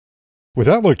With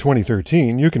Outlook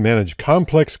 2013, you can manage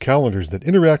complex calendars that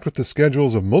interact with the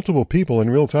schedules of multiple people in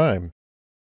real time.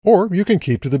 Or you can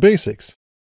keep to the basics.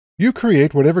 You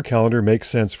create whatever calendar makes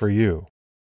sense for you.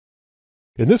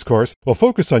 In this course, we'll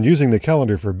focus on using the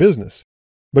calendar for business,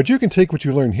 but you can take what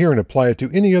you learn here and apply it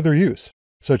to any other use,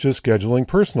 such as scheduling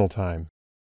personal time.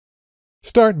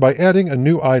 Start by adding a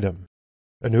new item,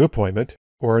 a new appointment,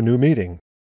 or a new meeting.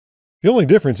 The only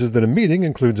difference is that a meeting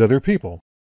includes other people.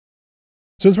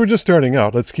 Since we're just starting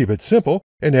out, let's keep it simple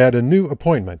and add a new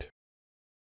appointment.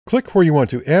 Click where you want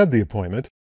to add the appointment,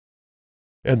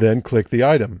 and then click the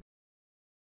item.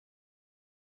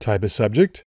 Type a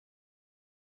subject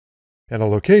and a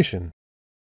location.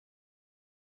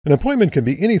 An appointment can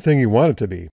be anything you want it to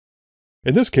be.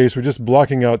 In this case, we're just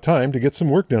blocking out time to get some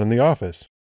work done in the office.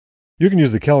 You can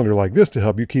use the calendar like this to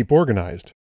help you keep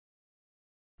organized.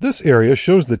 This area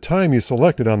shows the time you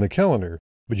selected on the calendar,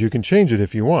 but you can change it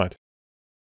if you want.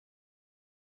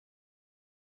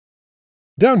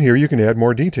 Down here, you can add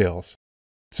more details.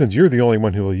 Since you're the only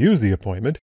one who will use the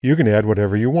appointment, you can add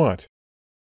whatever you want.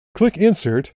 Click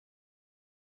Insert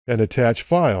and Attach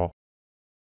File.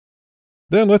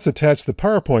 Then let's attach the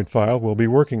PowerPoint file we'll be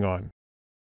working on.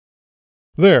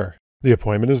 There, the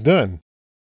appointment is done.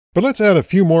 But let's add a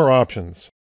few more options.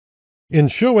 In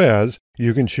Show As,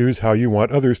 you can choose how you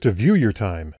want others to view your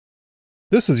time.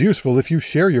 This is useful if you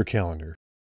share your calendar.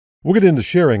 We'll get into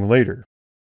sharing later.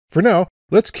 For now,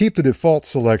 let's keep the default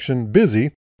selection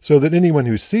Busy so that anyone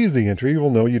who sees the entry will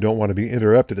know you don't want to be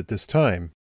interrupted at this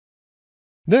time.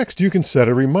 Next, you can set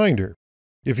a reminder.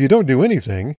 If you don't do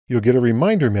anything, you'll get a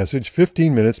reminder message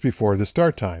 15 minutes before the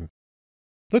start time.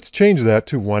 Let's change that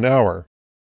to 1 hour.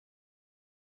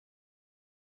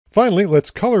 Finally,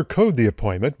 let's color code the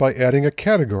appointment by adding a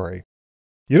category.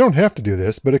 You don't have to do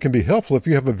this, but it can be helpful if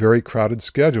you have a very crowded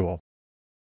schedule.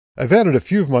 I've added a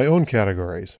few of my own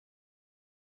categories.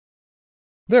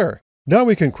 There, now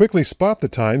we can quickly spot the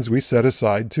times we set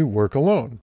aside to work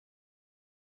alone.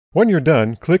 When you're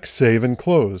done, click Save and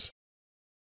Close.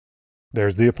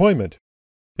 There's the appointment.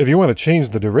 If you want to change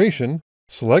the duration,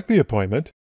 select the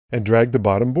appointment and drag the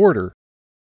bottom border.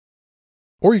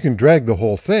 Or you can drag the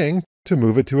whole thing to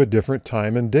move it to a different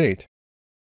time and date.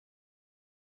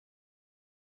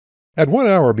 At 1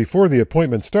 hour before the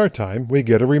appointment start time, we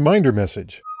get a reminder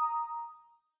message.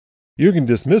 You can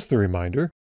dismiss the reminder,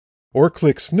 or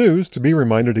click Snooze to be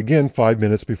reminded again 5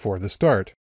 minutes before the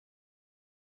start.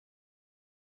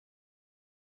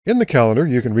 In the calendar,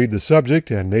 you can read the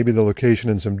subject and maybe the location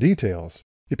and some details,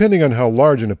 depending on how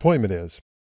large an appointment is.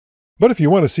 But if you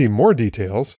want to see more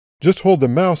details, just hold the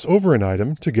mouse over an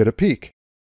item to get a peek.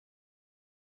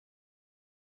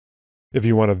 If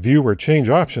you want to view or change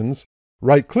options,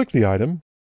 right-click the item,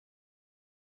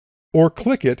 or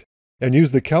click it and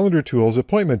use the Calendar Tools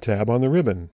Appointment tab on the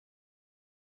ribbon.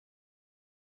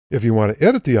 If you want to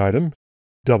edit the item,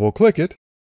 double-click it,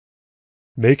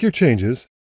 make your changes,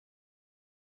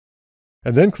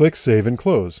 and then click Save and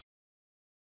Close.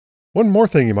 One more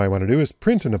thing you might want to do is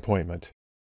print an appointment.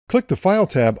 Click the File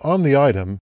tab on the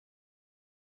item,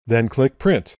 then click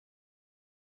Print.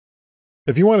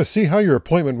 If you want to see how your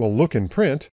appointment will look in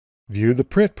print, view the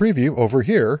print preview over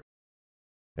here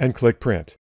and click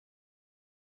Print.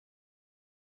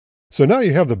 So now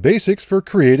you have the basics for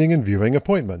creating and viewing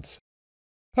appointments.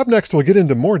 Up next, we'll get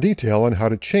into more detail on how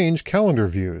to change calendar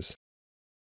views.